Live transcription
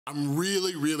I'm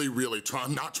really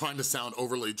not trying to sound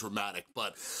overly dramatic,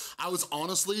 but I was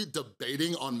honestly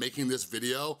debating on making this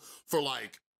video for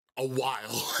like a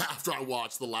while after I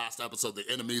watched the last episode, The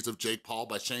Enemies of Jake Paul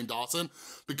by Shane Dawson,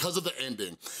 because of the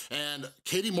ending. And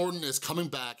Kati Morton is coming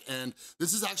back, and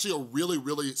this is actually a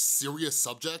really serious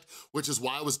subject, which is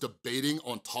why I was debating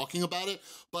on talking about it,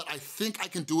 but I think I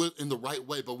can do it in the right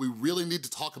way, but we really need to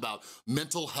talk about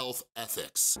mental health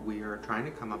ethics. We are trying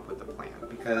to come up with a plan,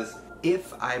 because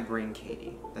if I bring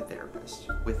Kati, the therapist,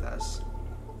 with us,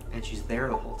 and she's there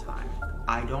the whole time,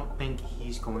 I don't think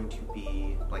he's going to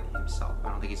be like himself. I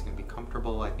don't think he's going to be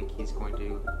comfortable. I think he's going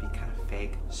to be kind of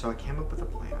fake. So I came up with a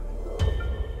plan.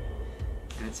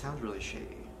 And it sounds really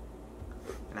shady.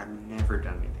 And I've never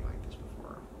done anything like this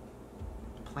before.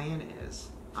 The plan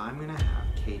is, I'm going to have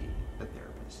Kati, the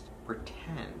therapist,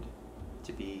 pretend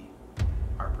to be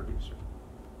our producer.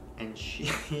 And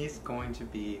she's going to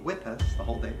be with us the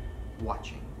whole day,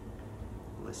 watching,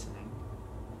 listening,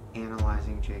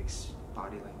 analyzing Jake's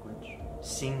body language,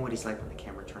 seeing what he's like when the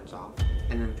camera turns off,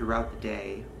 and then throughout the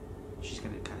day, she's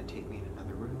gonna kind of take me in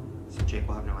another room, so Jake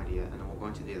will have no idea, and then we'll go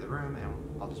into the other room,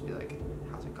 and I'll just be like,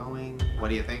 how's it going? What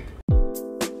do you think?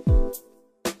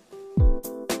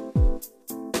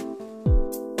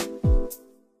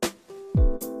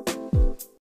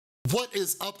 What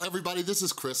is up, everybody? This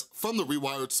is Chris from The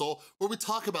Rewired Soul, where we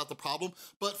talk about the problem,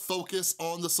 but focus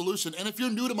on the solution. And if you're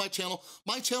new to my channel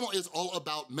is all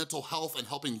about mental health and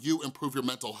helping you improve your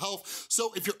mental health.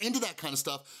 So if you're into that kind of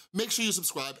stuff, make sure you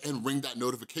subscribe and ring that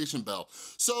notification bell.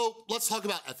 So let's talk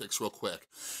about ethics real quick.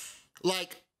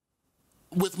 Like,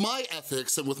 with my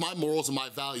ethics and with my morals and my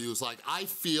values, like, I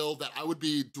feel that I would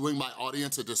be doing my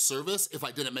audience a disservice if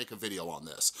I didn't make a video on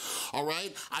this, all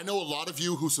right? I know a lot of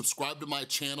you who subscribe to my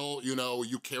channel, you know,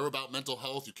 you care about mental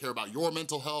health, you care about your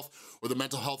mental health or the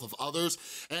mental health of others,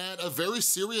 and a very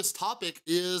serious topic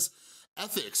is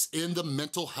ethics in the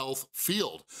mental health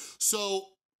field. So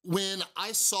when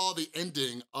I saw the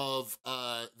ending of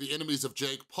The Enemies of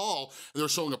Jake Paul, and they were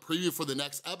showing a preview for the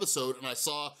next episode, and I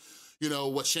saw, you know,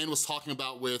 what Shane was talking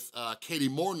about with Kati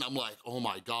Morton, I'm like, oh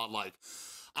my God, like,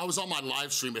 I was on my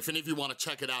live stream. If any of you wanna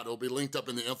check it out, it'll be linked up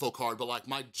in the info card, but like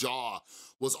my jaw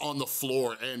was on the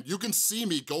floor, and you can see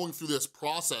me going through this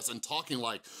process and talking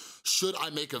like, should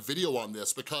I make a video on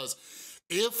this? Because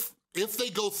if they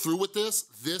go through with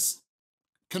this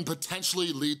can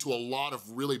potentially lead to a lot of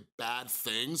really bad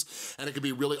things, and it can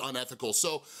be really unethical.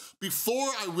 So before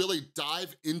I really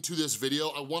dive into this video,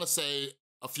 I wanna say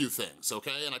a few things,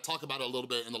 okay? And I talk about it a little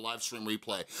bit in the live stream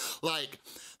replay. Like,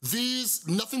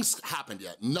 nothing's happened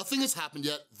yet. Nothing has happened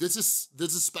yet. This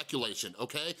is speculation,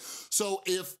 okay? So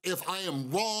if I am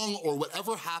wrong or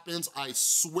whatever happens, I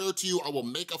swear to you, I will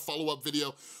make a follow-up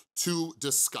video to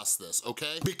discuss this,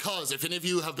 okay? Because if any of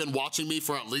you have been watching me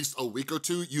for at least a week or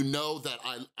two, you know that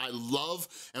I love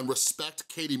and respect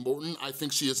Kati Morton. I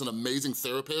think she is an amazing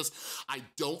therapist. I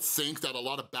don't think that a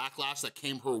lot of backlash that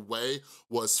came her way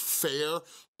was fair,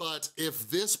 but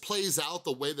if this plays out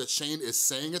the way that Shane is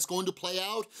saying it's going to play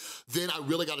out, then I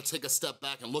really gotta take a step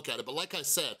back and look at it. But like I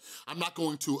said, I'm not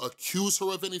going to accuse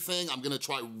her of anything. I'm gonna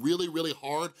try really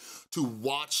hard to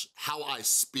watch how I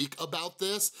speak about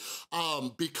this,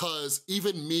 because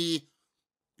even me,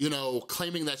 you know,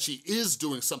 claiming that she is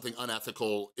doing something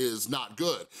unethical is not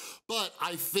good. But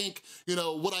I think, you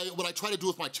know, what I try to do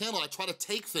with my channel, I try to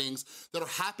take things that are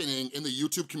happening in the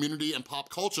YouTube community and pop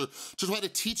culture to try to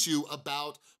teach you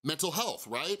about mental health,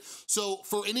 right? So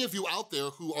for any of you out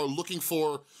there who are looking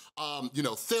for, you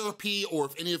know, therapy, or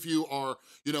if any of you are,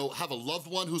 you know, have a loved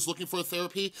one who's looking for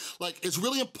therapy, like, it's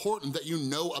really important that you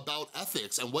know about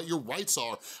ethics and what your rights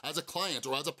are as a client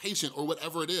or as a patient or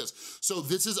whatever it is. So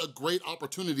this is a great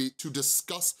opportunity to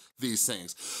discuss these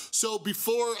things. So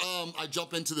before I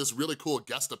jump into this really cool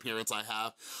guest appearance I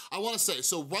have, I wanna say,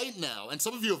 so right now, and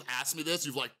some of you have asked me this,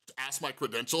 you've like asked my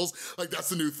credentials, like that's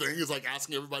the new thing, is like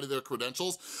asking everybody their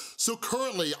credentials. So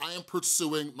currently I am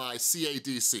pursuing my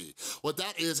CADC. What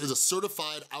that is a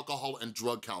certified alcohol and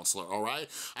drug counselor, all right?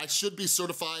 I should be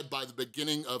certified by the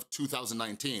beginning of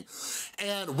 2019.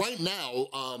 And right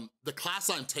now, the class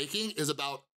I'm taking is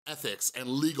about ethics and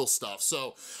legal stuff.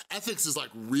 So ethics is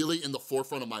like really in the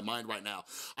forefront of my mind right now.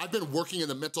 I've been working in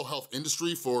the mental health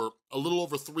industry for a little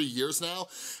over 3 years now,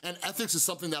 and ethics is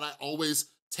something that I always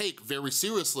take very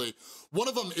seriously. One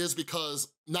of them is because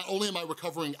not only am I a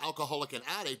recovering alcoholic and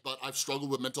addict, but I've struggled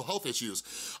with mental health issues,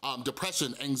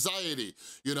 depression, anxiety,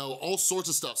 you know, all sorts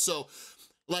of stuff. So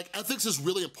like, ethics is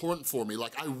really important for me.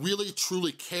 Like, I really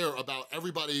truly care about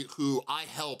everybody who I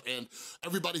help and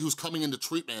everybody who's coming into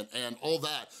treatment and all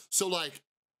that. So like,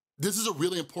 this is a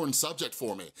really important subject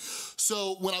for me.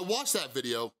 So when I watched that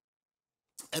video,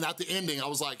 And at the ending, I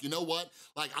was like, you know what?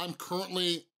 Like, I'm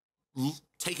currently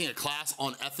taking a class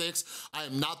on ethics. I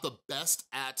am not the best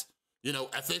at, you know,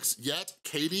 ethics yet.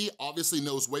 Katie obviously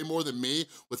knows way more than me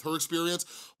with her experience,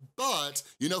 but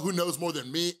you know who knows more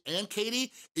than me and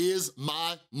Katie is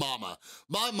my mama.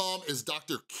 My mom is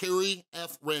Dr. Carrie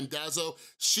F. Randazzo.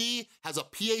 She has a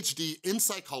PhD in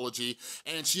psychology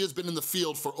and she has been in the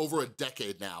field for over a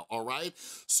decade now, all right?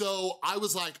 So I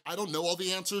was like, I don't know all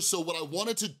the answers, so what I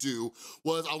wanted to do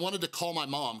was I wanted to call my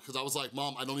mom because I was like,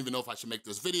 Mom, I don't even know if I should make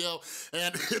this video,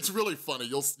 and it's really funny,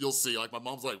 you'll see, like my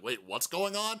mom's like, wait, what's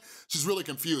going on? She's really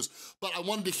confused, but I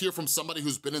wanted to hear from somebody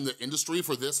who's been in the industry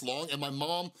for this long, and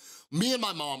me and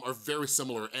my mom are very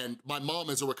similar, and my mom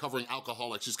is a recovering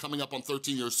alcoholic. She's coming up on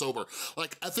 13 years sober.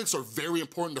 Like, ethics are very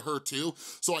important to her too,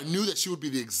 so I knew that she would be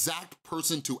the exact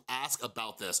person to ask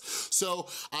about this. So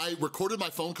I recorded my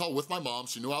phone call with my mom.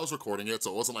 She knew I was recording it,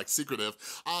 so it wasn't like secretive,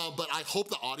 but I hope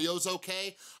the audio's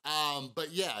okay.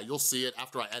 But yeah, you'll see it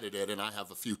after I edit it, and I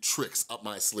have a few tricks up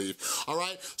my sleeve, all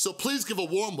right? So please give a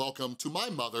warm welcome to my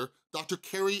mother, Dr.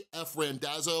 Carrie F.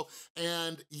 Randazzo,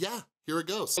 and yeah, here it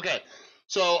goes. Okay,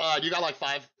 so you got like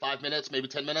five minutes, maybe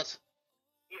 10 minutes?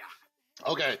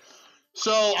 Yeah. Okay,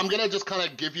 so I'm gonna just kind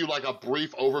of give you like a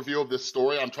brief overview of this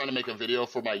story. I'm trying to make a video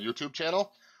for my YouTube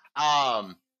channel.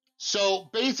 So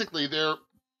basically they're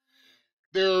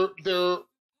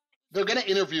gonna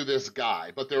interview this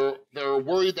guy, but they're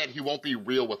worried that he won't be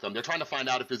real with them. They're trying to find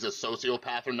out if he's a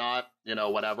sociopath or not, you know,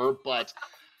 whatever, but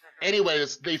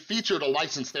anyways, they featured a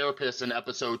licensed therapist in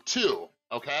episode 2,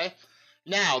 okay?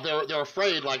 Now, they're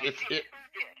afraid, like,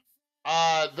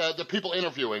 the people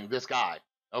interviewing this guy,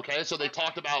 okay? So they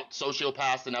talked about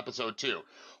sociopaths in episode 2.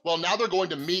 Well, now they're going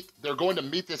to meet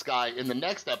this guy in the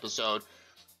next episode,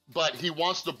 but he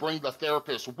wants to bring the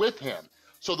therapist with him.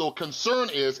 So the concern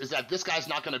is that this guy's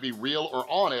not gonna be real or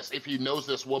honest if he knows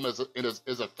this woman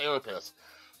is a therapist.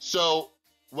 So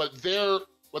what they're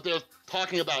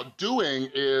talking about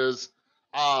doing is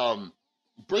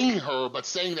bringing her, but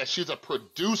saying that she's a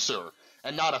producer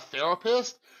and not a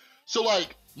therapist. So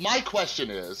like, my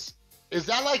question is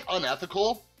that like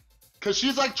unethical? Cause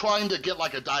she's like trying to get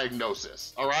like a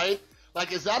diagnosis, all right?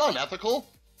 Like, is that unethical?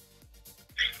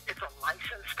 It's a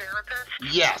licensed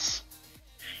therapist? Yes.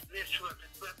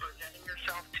 Misrepresenting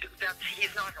yourself to,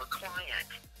 he's not her client.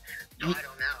 So I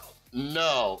don't know.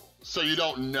 No, so you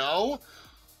don't know?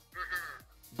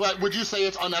 But would you say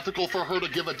it's unethical for her to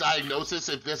give a diagnosis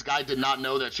if this guy did not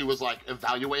know that she was, like,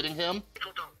 evaluating him?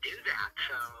 People don't do that,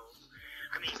 so...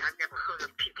 I mean, I've never heard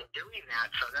of people doing that,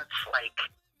 so that's like...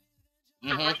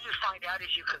 The way you find out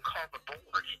is you can call the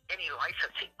board, any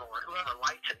licensing board, whoever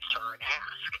licensed her, and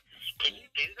ask, can you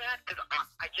do that? Because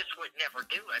I just would never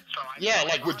do it, so I... Yeah,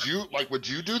 like, would you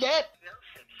do that?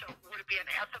 So would it be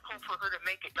unethical for her to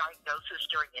make a diagnosis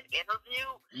during an interview?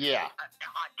 Yeah.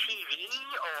 On TV,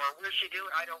 or where's she doing?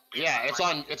 I don't... Yeah, it's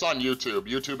on YouTube.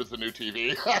 YouTube is the new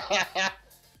TV. I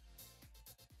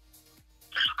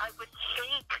would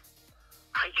think...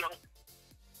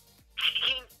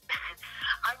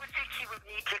 I would think she would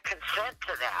need to consent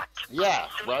to that. Yeah,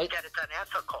 right? That it's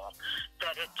unethical.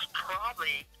 That it's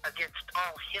probably against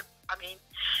all hip... I mean,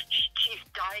 she's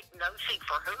diagnosing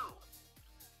for who?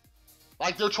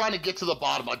 Like, they're trying to get to the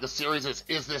bottom. Like, the series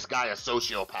is this guy a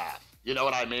sociopath? You know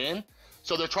what I mean?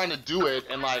 So they're trying to do it,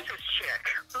 and like... Who's this chick?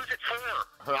 Who's it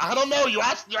for? I don't know. You're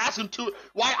asking too...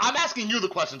 Why? I'm asking you the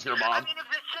questions here, Mom. I mean, if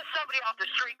it's just somebody off the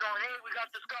street going, hey, we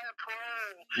got this guy on pro.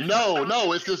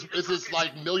 No, it's this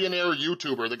like millionaire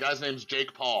YouTuber. The guy's name's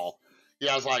Jake Paul. He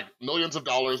has like millions of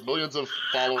dollars, millions of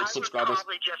followers, subscribers. I would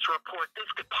probably just report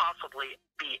this could possibly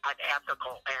be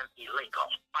unethical and illegal.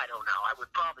 I don't know. I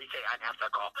would probably say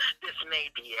unethical. This may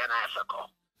be unethical.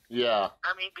 Yeah.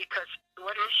 I mean, because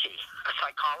what is she? A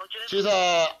psychologist? She's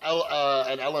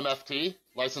an LMFT,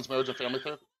 licensed marriage and family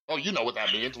therapist. Oh, you know what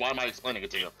that means. Why am I explaining it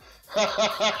to you?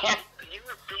 You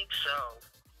would think so.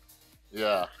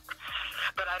 Yeah.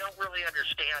 But I don't really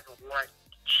understand what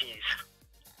she's...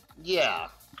 Yeah.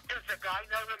 Does the guy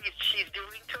know what she's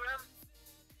doing to him?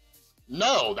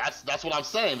 No, that's what I'm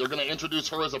saying. They're going to introduce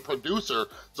her as a producer,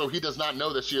 so he does not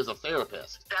know that she is a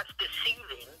therapist. That's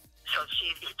deceiving. So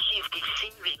she's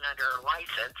deceiving under her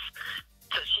license.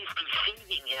 So she's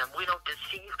deceiving him. We don't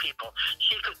deceive people.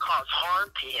 She could cause harm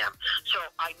to him. So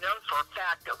I know for a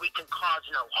fact that we can cause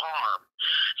no harm.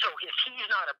 So if he's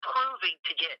not approving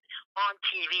to get on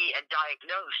TV and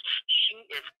diagnosed, she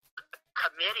is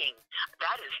committing.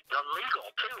 That is illegal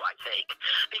too, I think,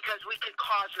 because we can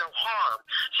cause no harm.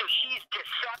 So she's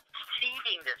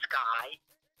deceiving this guy.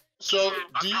 So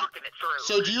do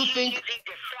you think? Using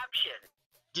deception.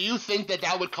 Do you think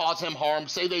that would cause him harm?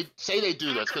 Say they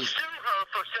do this because sue her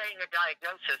for saying a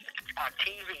diagnosis on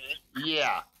TV.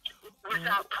 Yeah.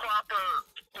 Without proper,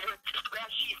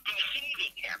 she's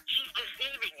deceiving him. She's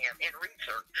deceiving him in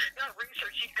research. Not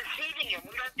research, she's deceiving him.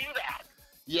 We don't do that.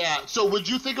 Yeah, so would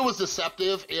you think it was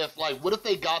deceptive if, like, what if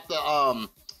they got the,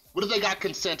 what if they got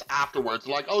consent afterwards?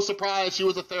 Like, oh, surprise, she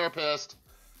was a therapist.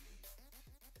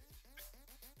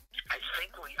 I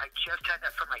just had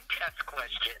that for my test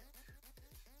question.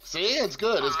 See, it's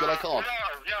good. It's good I called.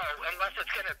 No, unless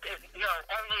it's going to,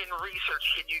 only in research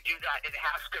can you do that. It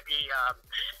has to be,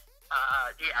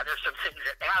 there's some things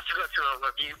that has to go through a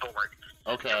review board.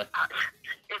 Okay.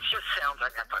 It just sounds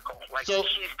unethical. Like,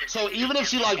 so even if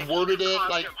she, like, worded it,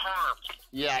 like,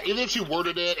 yeah, even if she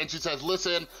worded it and she says,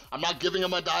 listen, I'm not giving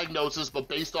him a diagnosis, but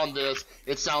based on this,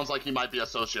 it sounds like he might be a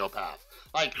sociopath.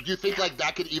 Like, do you think, like,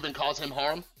 that could even cause him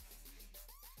harm?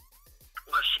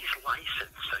 Well, she's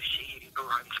licensed, so she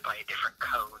runs by a different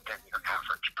code than your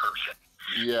average person.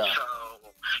 Yeah. So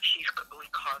she's really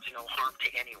causing no harm to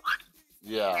anyone.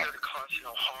 Yeah. Here to cause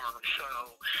no harm. So,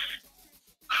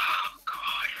 oh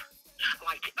God,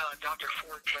 like Dr.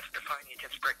 Ford testifying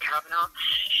against Brett Kavanaugh,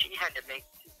 she had to make.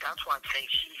 That's why I'm saying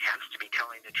she has to be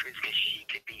telling the truth because she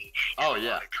could be in a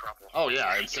lot of trouble. Oh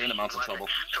yeah, insane amounts of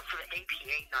trouble. So for the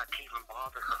APA not to even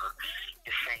bother her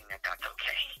is saying that that's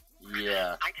okay.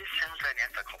 Yeah. I just sounds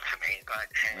unethical to me, but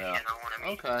hey, you know what I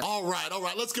mean? Okay. All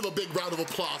right. Let's give a big round of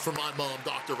applause for my mom,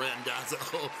 Dr. Randazzo.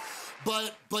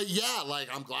 But yeah, like,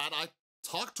 I'm glad I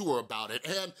talked to her about it.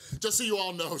 And just so you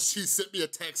all know, she sent me a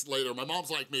text later. My mom's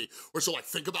like me, where she'll, like,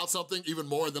 think about something even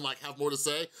more and then, like, have more to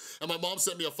say. And my mom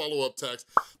sent me a follow-up text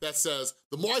that says,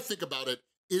 the more I think about it,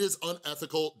 it is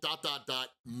unethical, ...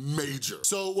 major.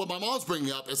 So what my mom's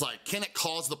bringing up is like, can it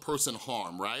cause the person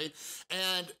harm, right?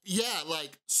 And yeah,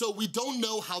 like, so we don't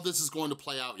know how this is going to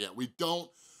play out yet. We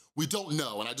don't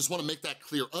know, and I just wanna make that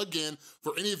clear again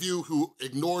for any of you who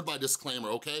ignored my disclaimer,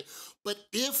 okay? But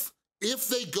if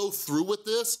they go through with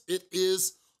this, it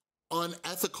is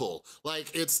unethical.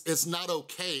 Like, it's not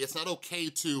okay. It's not okay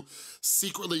to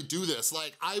secretly do this.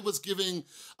 Like, I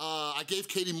gave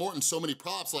Kati Morton so many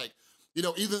props, like, you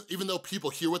know, even though people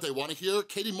hear what they wanna hear,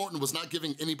 Kati Morton was not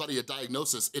giving anybody a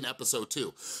diagnosis in episode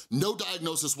 2. No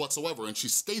diagnosis whatsoever, and she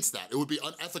states that. It would be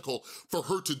unethical for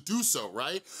her to do so,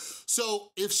 right?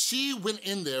 So if she went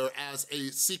in there as a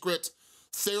secret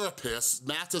therapist,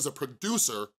 masked as a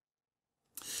producer,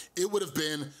 it would have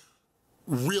been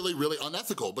really, really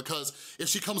unethical, because if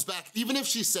she comes back, even if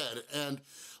she said,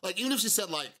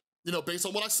 like, you know, based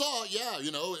on what I saw, yeah,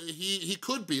 you know, he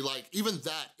could be, like, even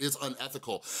that is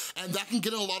unethical. And that can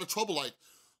get in a lot of trouble. Like,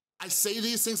 I say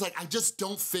these things, like, I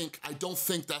don't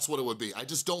think that's what it would be. I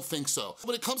just don't think so.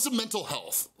 When it comes to mental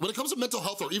health,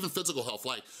 or even physical health,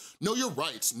 like, know your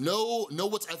rights, know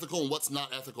what's ethical and what's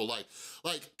not ethical. Like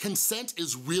consent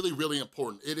is really, really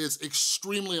important. It is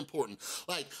extremely important.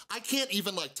 Like, I can't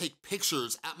even, like, take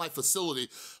pictures at my facility,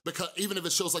 because even if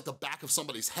it shows, like, the back of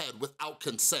somebody's head without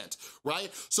consent, right?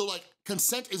 So, like,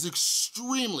 consent is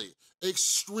extremely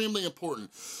important.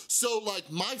 So,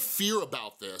 like, my fear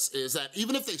about this is that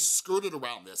even if they skirted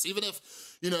around this, even if,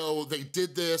 you know, they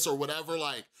did this or whatever,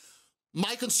 like,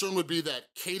 my concern would be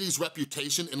that Kati's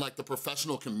reputation in, like, the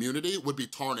professional community would be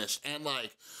tarnished. And,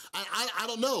 like, I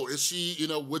don't know, is she, you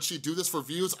know, would she do this for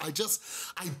views? I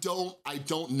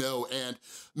don't know. And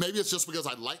maybe it's just because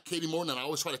I like Kati Morton and I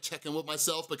always try to check in with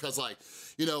myself, because, like,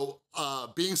 you know,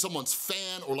 being someone's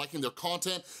fan or liking their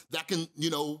content, that can, you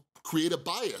know, create a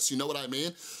bias, you know what I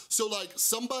mean? So, like,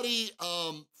 somebody,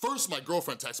 first my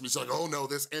girlfriend texted me, she's like, oh no,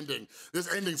 this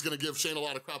ending's gonna give Shane a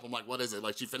lot of crap. I'm like, what is it?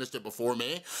 Like, she finished it before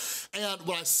me? And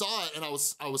when I saw it and I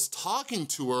was talking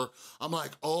to her, I'm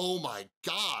like, oh my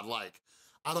God, like,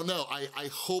 I don't know, I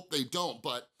hope they don't,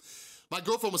 but my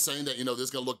girlfriend was saying that, you know, this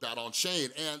is gonna look bad on Shane.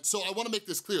 And so I wanna make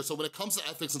this clear. So when it comes to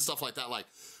ethics and stuff like that, like,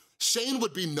 Shane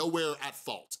would be nowhere at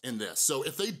fault in this. So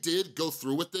if they did go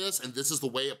through with this and this is the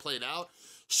way it played out,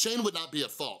 Shane would not be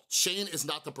at fault. Shane is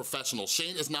not the professional.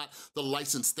 Shane is not the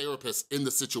licensed therapist in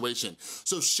the situation.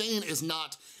 So Shane is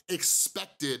not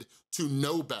expected to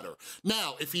know better.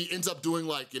 Now, if he ends up doing,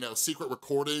 like, you know, secret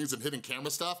recordings and hidden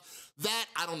camera stuff, that,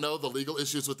 I don't know the legal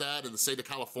issues with that in the state of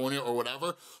California or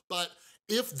whatever, but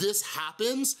if this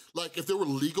happens, like, if there were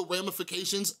legal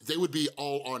ramifications, they would be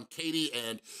all on Kati,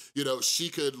 and, you know, she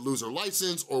could lose her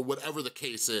license or whatever the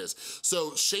case is.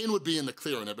 So Shane would be in the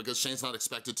clear in it, because Shane's not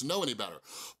expected to know any better.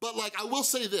 But, like, I will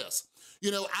say this,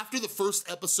 you know, after the first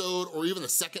episode or even the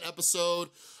second episode,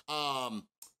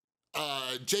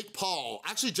 Jake Paul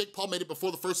made it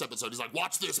before the first episode. He's like,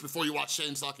 watch this before you watch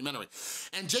Shane's documentary.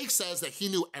 And Jake says that he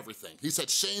knew everything. He said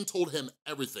Shane told him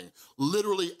everything,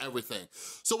 literally everything.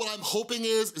 So what I'm hoping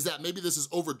is that maybe this is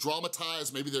over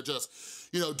dramatized, maybe they're just,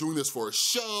 you know, doing this for a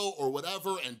show or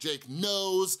whatever, and Jake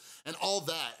knows and all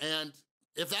that. And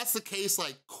if that's the case,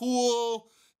 like, cool,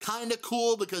 kinda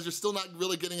cool, because you're still not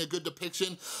really getting a good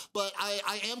depiction, but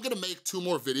I am gonna make 2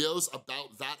 more videos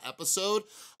about that episode,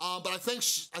 but I think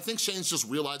Shane's just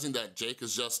realizing that Jake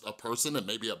is just a person and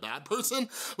maybe a bad person,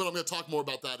 but I'm gonna talk more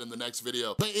about that in the next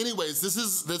video. But anyways, this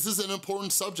is an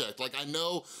important subject. Like, I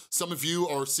know some of you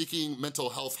are seeking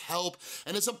mental health help,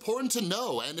 and it's important to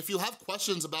know, and if you have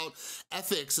questions about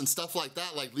ethics and stuff like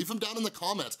that, like, leave them down in the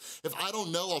comments. If I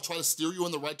don't know, I'll try to steer you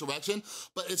in the right direction,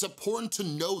 but it's important to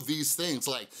know these things.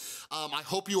 Like, I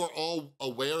hope you are all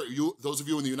aware, those of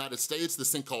you in the United States,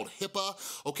 this thing called HIPAA,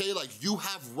 okay? Like, you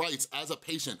have rights as a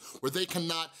patient where they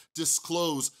cannot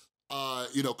disclose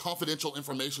you know, confidential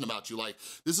information about you. Like,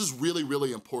 this is really,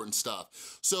 really important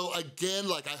stuff. So again,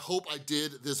 like, I hope I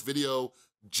did this video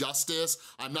justice.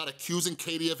 I'm not accusing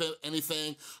Kati of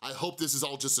anything. I hope this is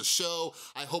all just a show.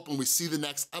 I hope when we see the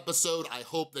next episode, I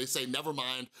hope they say, never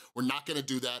mind, we're not gonna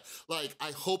do that. Like,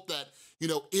 I hope that, you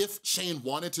know, if Shane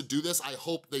wanted to do this, I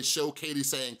hope they show Kati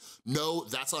saying, no,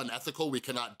 that's unethical, we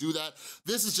cannot do that.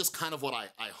 This is just kind of what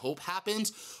I hope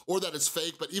happens, or that it's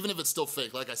fake, but even if it's still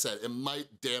fake, like I said, it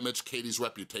might damage Kati's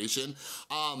reputation.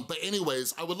 But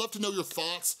anyways, I would love to know your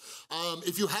thoughts.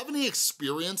 If you have any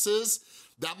experiences,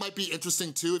 that might be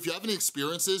interesting too. If you have any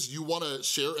experiences you wanna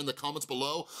share in the comments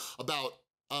below about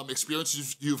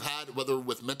experiences you've had, whether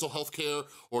with mental health care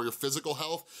or your physical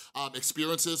health,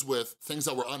 experiences with things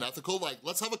that were unethical, like,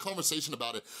 let's have a conversation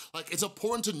about it. Like, it's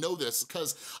important to know this,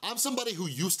 because I'm somebody who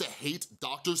used to hate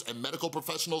doctors and medical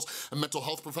professionals and mental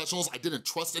health professionals. I didn't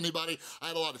trust anybody. I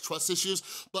had a lot of trust issues,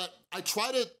 but I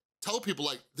try to tell people,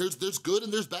 like, there's good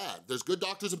and there's bad. There's good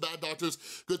doctors and bad doctors,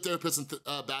 good therapists and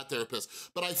bad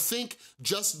therapists. But I think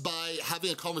just by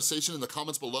having a conversation in the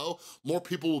comments below, more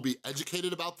people will be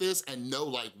educated about this and know,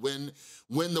 like, when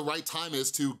the right time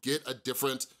is to get a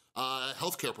different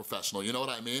healthcare professional, you know what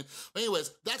I mean? But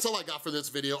anyways, that's all I got for this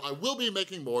video. I will be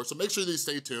making more, so make sure that you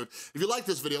stay tuned. If you like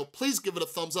this video, please give it a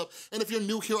thumbs up. And if you're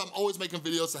new here, I'm always making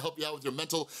videos to help you out with your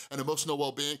mental and emotional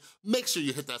well-being. Make sure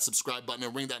you hit that subscribe button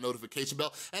and ring that notification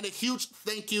bell. And a huge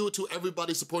thank you to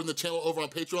everybody supporting the channel over on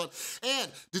Patreon. And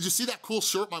did you see that cool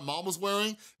shirt my mom was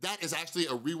wearing? That is actually a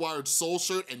Rewired Soul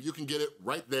shirt, and you can get it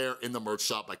right there in the merch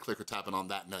shop by click or tapping on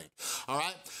that link. All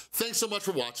right? Thanks so much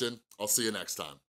for watching. I'll see you next time.